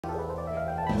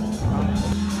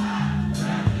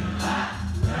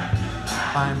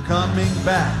I'm coming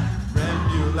back.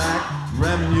 Remulac,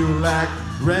 Remulac,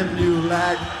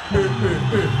 Remulac.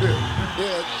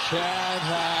 It can't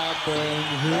happen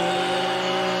here.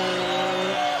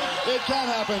 It can't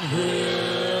happen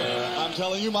here. I'm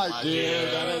telling you, my dear,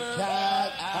 that it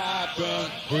can't happen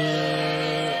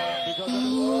here. Because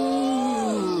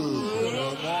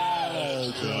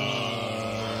imagine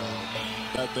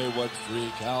that they would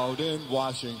freak out in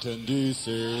Washington,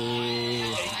 D.C.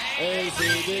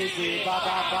 AC/DC, bop,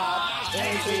 bop, bop.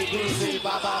 AC/DC,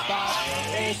 bop, bop, bop.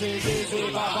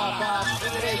 AC/DC, bop, bop, bop.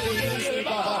 AC/DC,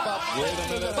 bop, bop, bop. Wait a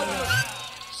minute.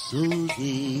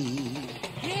 Susie.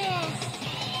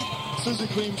 Yes. Susie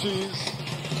Cream Cheese.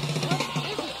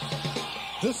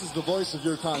 This is the voice of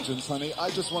your conscience, honey. I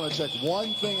just want to check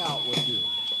one thing out with you.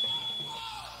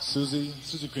 Susie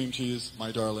Cream Cheese,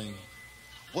 my darling,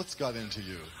 what's got into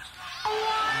you?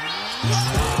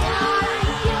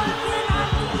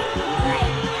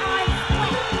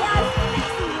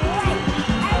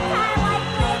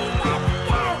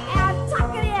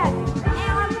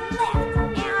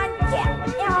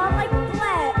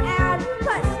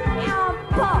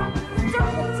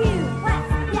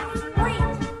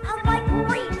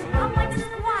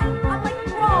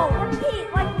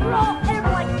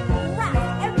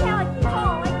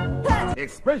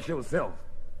 Express yourself.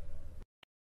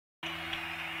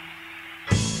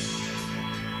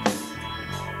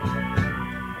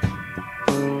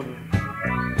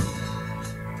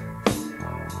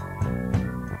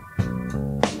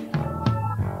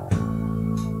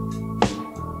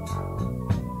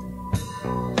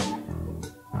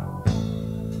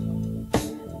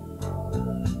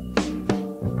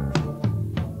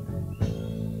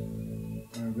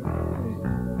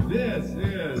 This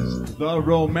is the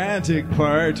romantic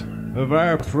part of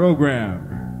our program.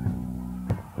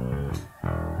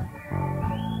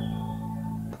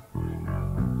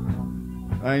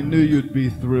 I knew you'd be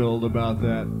thrilled about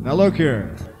that. Now look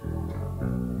here.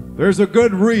 There's a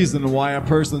good reason why a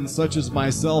person such as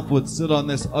myself would sit on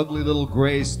this ugly little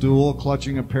gray stool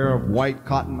clutching a pair of white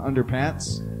cotton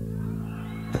underpants.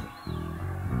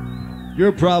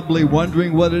 You're probably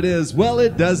wondering what it is. Well,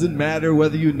 it doesn't matter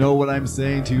whether you know what I'm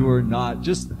saying to you or not.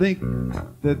 Just think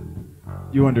that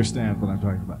you understand what I'm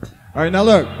talking about. All right, now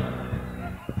look.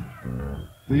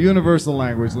 The universal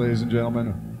language, ladies and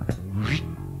gentlemen.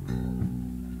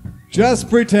 Just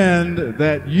pretend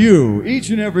that you, each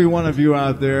and every one of you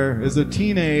out there, is a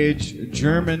teenage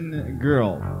German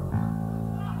girl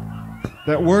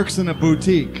that works in a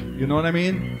boutique. You know what I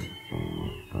mean?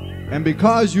 And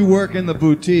because you work in the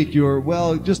boutique, you're,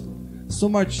 well, just so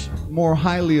much more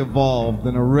highly evolved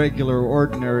than a regular,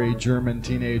 ordinary German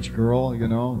teenage girl, you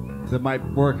know, that might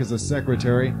work as a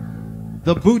secretary.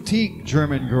 The boutique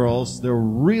German girls, they're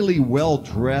really well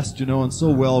dressed, you know, and so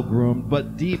well groomed,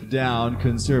 but deep down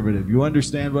conservative. You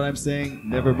understand what I'm saying?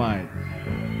 Never mind.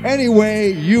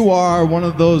 Anyway, you are one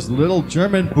of those little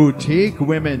German boutique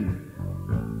women.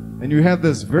 And you have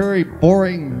this very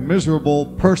boring, miserable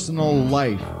personal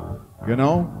life. You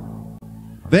know?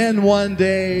 Then one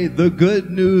day, the good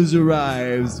news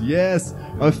arrives. Yes,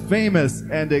 a famous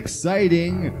and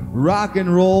exciting rock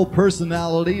and roll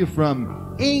personality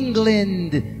from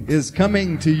England is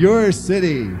coming to your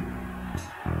city.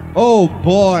 Oh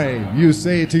boy, you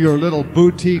say to your little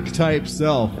boutique type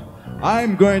self,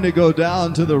 I'm going to go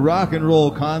down to the rock and roll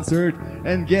concert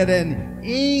and get an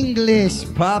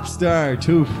English pop star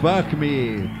to fuck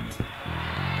me.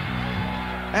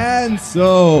 And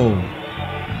so,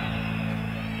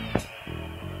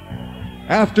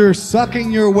 after sucking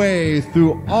your way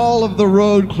through all of the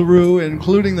road crew,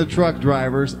 including the truck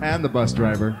drivers and the bus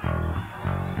driver,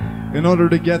 in order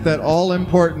to get that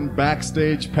all-important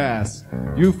backstage pass,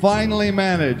 you finally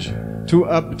manage to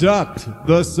abduct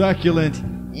the succulent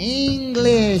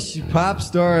English pop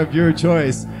star of your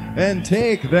choice and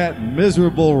take that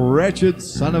miserable, wretched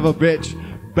son of a bitch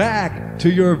back to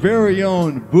your very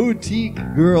own boutique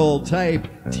girl type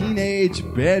teenage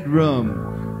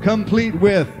bedroom, complete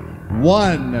with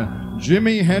 1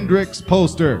 Jimi Hendrix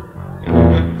poster,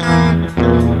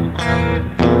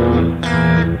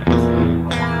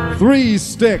 3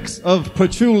 sticks of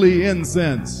patchouli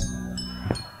incense,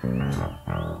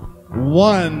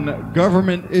 1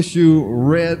 government issue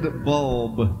red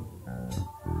bulb,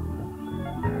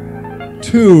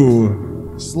 2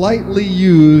 slightly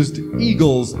used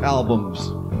Eagles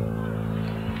albums,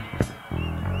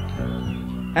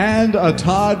 and a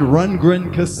Todd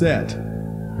Rundgren cassette.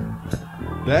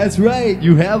 That's right,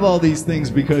 you have all these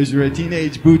things because you're a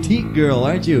teenage boutique girl,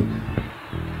 aren't you?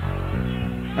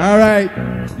 All right,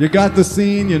 you got the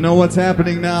scene, you know what's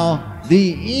happening now.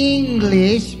 The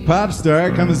English pop star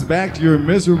comes back to your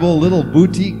miserable little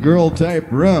boutique girl type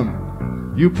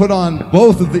room. You put on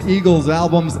both of the Eagles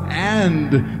albums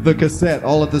and the cassette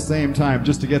all at the same time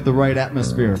just to get the right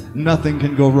atmosphere. Nothing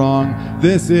can go wrong.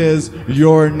 This is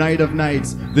your night of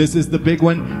nights. This is the big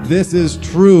one. This is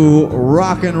true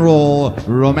rock and roll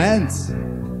romance.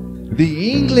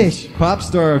 The English pop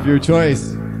star of your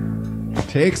choice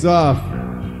takes off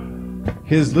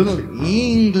his little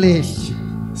English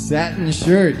satin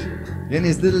shirt and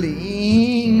his little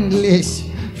English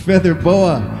feather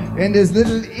boa and his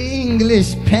little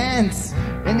English pants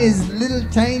and his little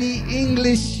tiny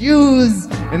English shoes,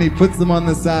 and he puts them on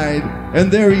the side,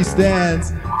 and there he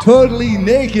stands, totally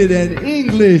naked and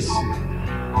English,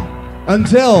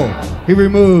 until he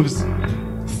removes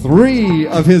 3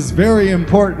 of his very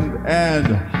important and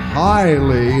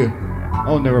highly,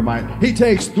 oh, never mind. He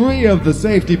takes 3 of the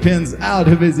safety pins out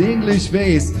of his English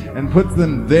face and puts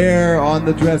them there on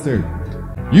the dresser.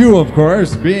 You, of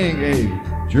course, being a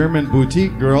German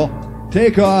boutique girl,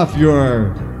 take off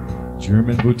your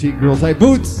German boutique girl type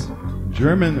boots,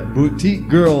 German boutique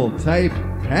girl type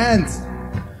pants,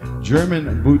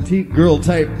 German boutique girl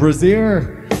type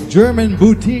brassiere, German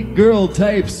boutique girl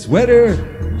type sweater,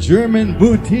 German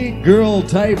boutique girl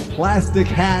type plastic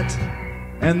hat,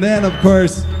 and then, of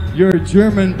course, your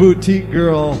German boutique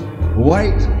girl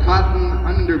white cotton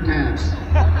underpants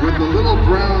with the little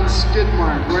brown skid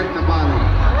mark right in the bottom.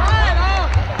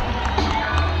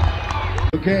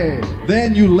 Okay,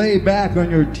 then you lay back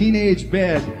on your teenage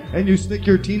bed and you stick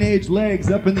your teenage legs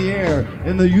up in the air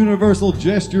in the universal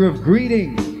gesture of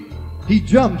greeting. He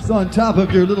jumps on top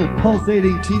of your little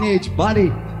pulsating teenage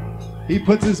body. He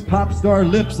puts his pop star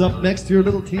lips up next to your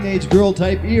little teenage girl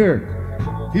type ear.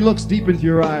 He looks deep into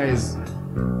your eyes.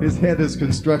 His head is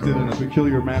constructed in a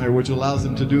peculiar manner which allows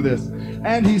him to do this.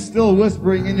 And he's still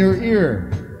whispering in your ear.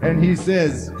 And he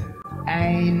says,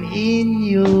 I'm in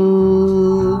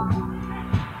you.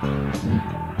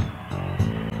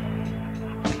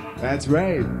 That's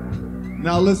right.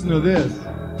 Now listen to this.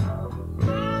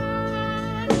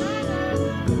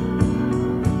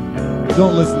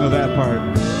 Don't listen to that part.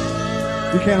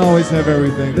 You can't always have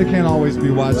everything. They can't always be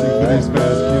watching for these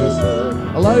fast cues.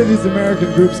 A lot of these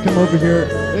American groups come over here,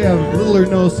 they have little or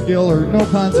no skill or no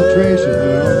concentration, you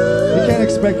know. You can't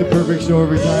expect a perfect show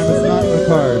every time. It's not in the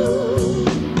cards.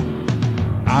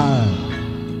 I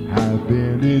have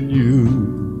been in you,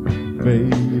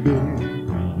 baby.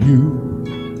 You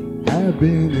have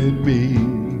been in me,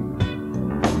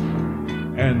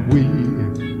 and we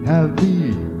have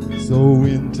been so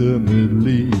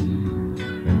intimately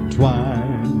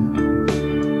entwined,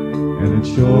 and it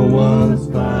sure was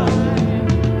fine.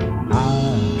 I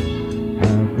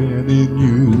have been in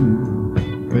you,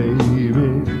 baby.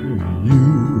 You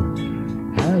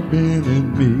have been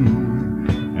in me,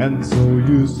 and so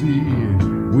you see,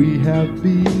 we have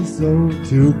been so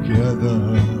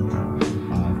together.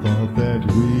 Thought that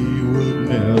we would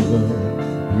never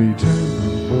return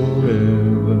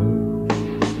forever.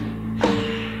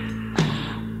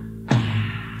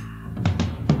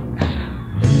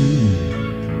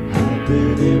 You have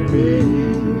been in me,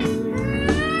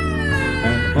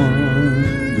 and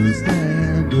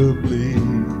understandably,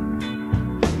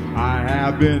 I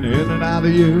have been in and out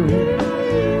of you,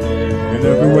 and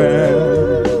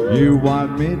everywhere you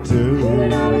want me to.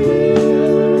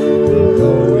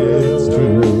 Though it's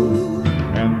true,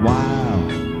 and while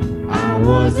I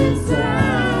was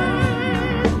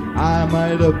inside, I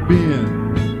might have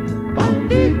been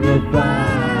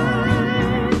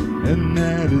undignified, and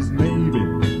that is maybe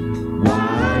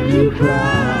why you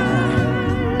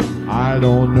cry. I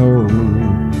don't know,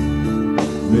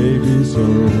 maybe so,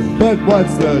 but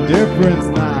what's the difference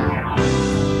now?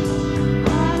 I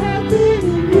have been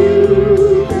in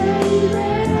you, baby.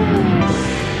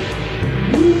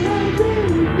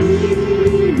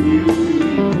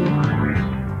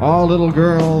 Oh, little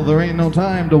girl, there ain't no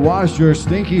time to wash your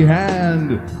stinky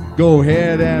hand. Go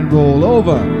ahead and roll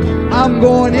over. I'm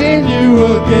going in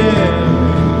you again.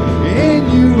 In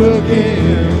you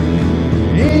again.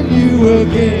 In you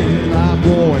again. I'm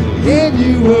going in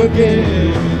you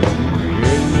again.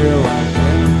 In you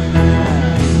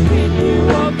again. In you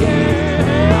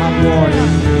again. I'm going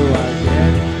in you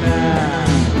again.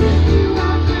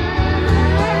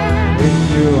 In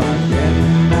you again.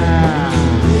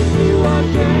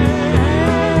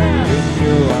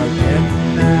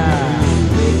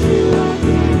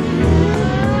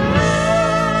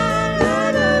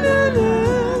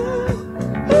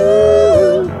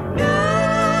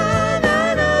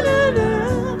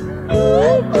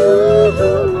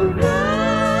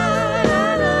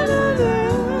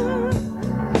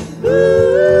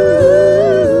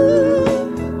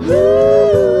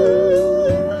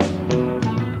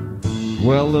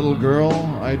 little girl.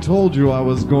 I told you I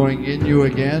was going in you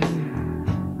again.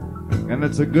 And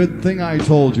it's a good thing I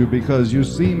told you, because you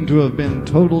seem to have been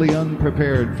totally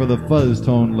unprepared for the fuzz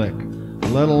tone lick,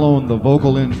 let alone the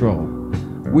vocal intro.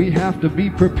 We have to be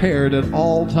prepared at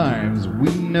all times.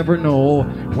 We never know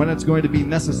when it's going to be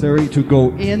necessary to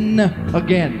go in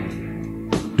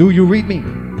again. Do you read me?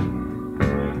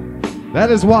 That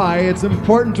is why it's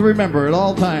important to remember at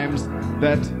all times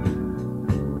that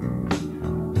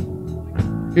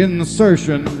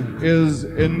insertion is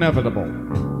inevitable.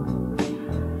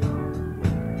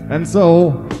 And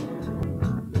so,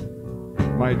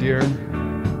 my dear,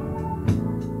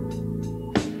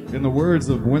 in the words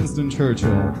of Winston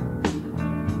Churchill,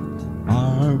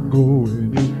 I'm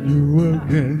going in you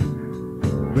again,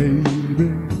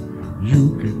 baby,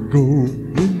 you can go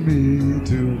in me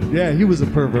too. Yeah, he was a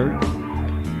pervert.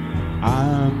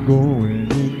 I'm going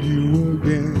in you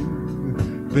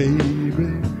again,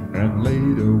 baby, and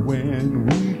later when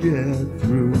we get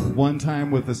through. One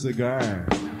time with a cigar.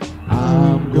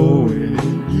 I'm going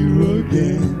in you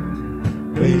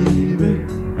again, baby,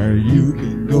 or you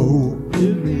can go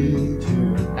in me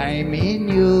too. I'm in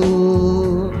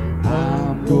you.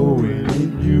 I'm going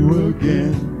in you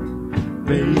again,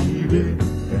 baby,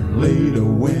 and later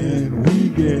when we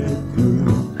get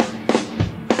through.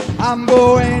 I'm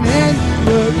going in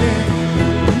you again.